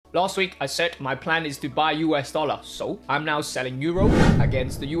Last week, I said my plan is to buy US dollar, so I'm now selling euro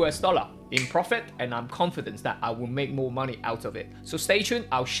against the US dollar in profit, and I'm confident that I will make more money out of it. So stay tuned,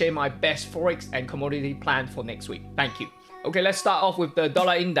 I'll share my best Forex and commodity plan for next week. Thank you. Okay, let's start off with the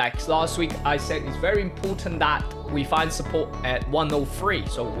dollar index. Last week, I said it's very important that we find support at 103.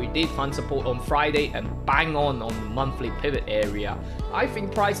 So we did find support on Friday and bang on the monthly pivot area. I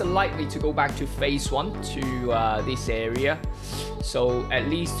think price are likely to go back to phase one to this area. So at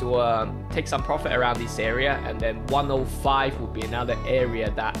least to take some profit around this area, and then 105 would be another area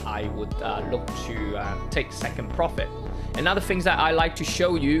that I would look to take second profit. Another things that I like to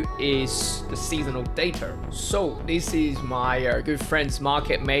show you is the seasonal data. So this is my good friends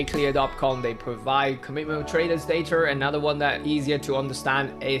marketmakeclear.com. They provide commitment traders data. Another one that easier to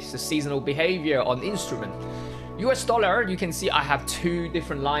understand is the seasonal behavior on instrument. US dollar, you can see I have two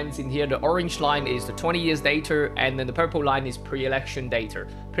different lines in here. The orange line is the 20 years data, and then the purple line is pre-election data.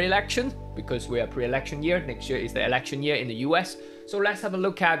 Pre-election, because we are pre-election year. Next year is the election year in the US. So let's have a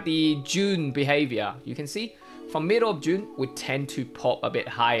look at the June behavior. You can see from middle of June, we tend to pop a bit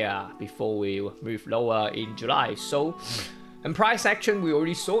higher before we move lower in July. So, and price action we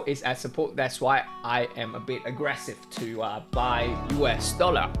already saw is at support. That's why I am a bit aggressive to buy US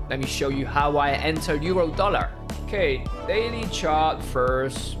dollar. Let me show you how I enter euro dollar. Okay, daily chart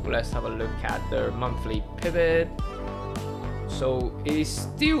first. Let's have a look at the monthly pivot. So it is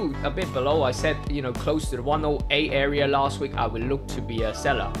still a bit below. I said, you know, close to the 108 area last week, I will look to be a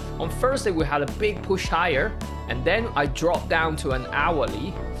seller. On Thursday, we had a big push higher, and then I dropped down to an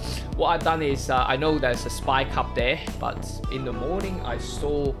hourly. What I've done is, I know there's a spike up there, but in the morning, I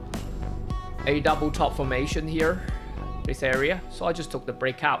saw a double top formation here, this area. So I just took the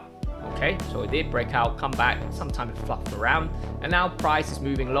breakout. Okay, so it did break out, come back, sometimes fluff around, and now price is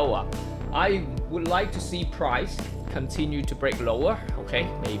moving lower. I would like to see price continue to break lower. Okay,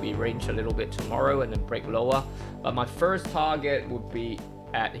 maybe range a little bit tomorrow and then break lower, but my first target would be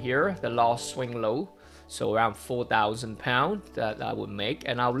at here, the last swing low, so around £4,000 that I would make,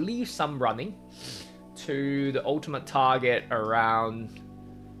 and I'll leave some running to the ultimate target around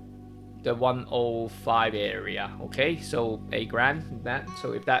the 105 area. Okay, so $8,000 that.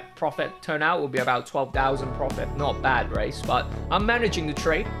 So if that profit turn out, will be about 12,000 profit. Not bad race, but I'm managing the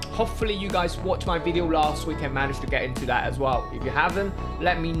trade. Hopefully you guys watched my video last week and managed to get into that as well. If you haven't,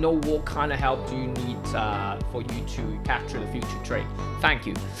 let me know what kind of help do you need for you to capture the future trade. Thank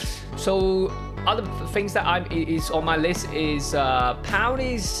you. So other things that is on my list is pound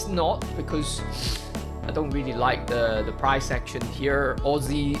is not, because I don't really like the price action here.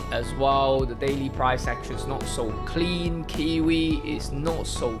 Aussie as well, the daily price action is not so clean. Kiwi is not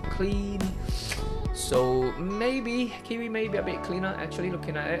so clean. So maybe Kiwi may be a bit cleaner actually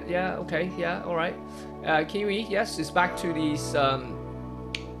looking at it. Yeah, okay, yeah, all right. Kiwi, yes, it's back to these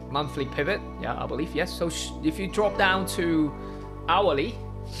monthly pivot. Yeah, I believe, yes. So if you drop down to hourly,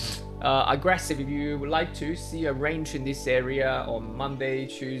 aggressive, if you would like to see a range in this area on Monday,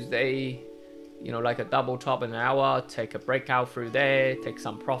 Tuesday, you know, like a double top in an hour, take a breakout through there, take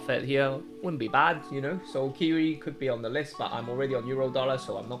some profit here, wouldn't be bad, you know. So Kiwi could be on the list, but I'm already on euro dollar,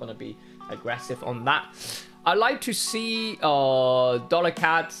 so I'm not going to be aggressive on that. I like to see dollar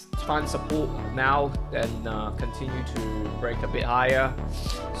CAD find support now and continue to break a bit higher.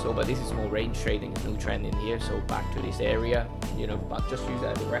 So, but this is more range trading, no trend in here, so back to this area, you know, but just use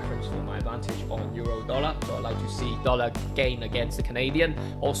that as a reference for my advantage on euro dollar. So I like to see dollar gain against the Canadian,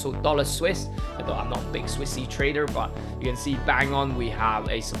 also dollar Swiss, although I'm not a big Swissy trader, but you can see bang on we have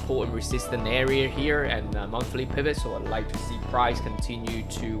a support and resistance area here and monthly pivot. So I'd like to see price continue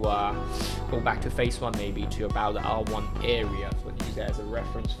to go back to phase one, maybe to about the R1 area. So use that as a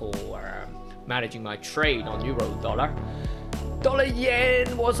reference for managing my trade on euro dollar. Dollar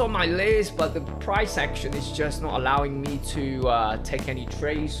yen was on my list, but the price action is just not allowing me to take any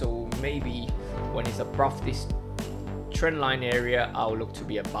trades. So maybe when it's above this trend line area, I'll look to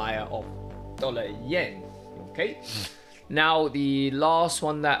be a buyer of dollar yen. Okay. Now the last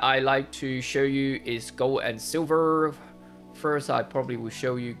one that I like to show you is gold and silver. First, I probably will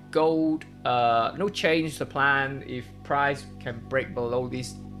show you gold. No change the plan. If price can break below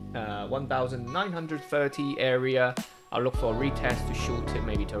this 1,930 area, I'll look for a retest to short it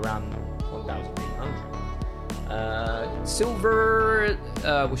maybe to around 1,800. Silver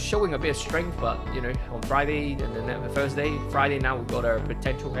was showing a bit of strength, but you know, on Friday and then Thursday, Friday now we've got a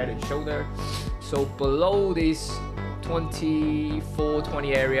potential head and shoulder. So below this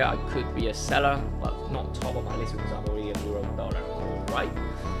 2420 area, I could be a seller, but not top of my list because I'm already in euro dollar. All right.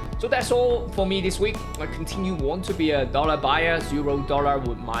 So that's all for me this week. I continue want to be a dollar buyer. Euro dollar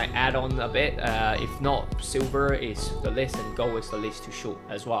would might add on a bit. If not, silver is the list and gold is the list to short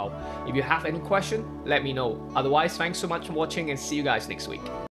as well. If you have any question, let me know. Otherwise, thanks so much for watching and see you guys next week.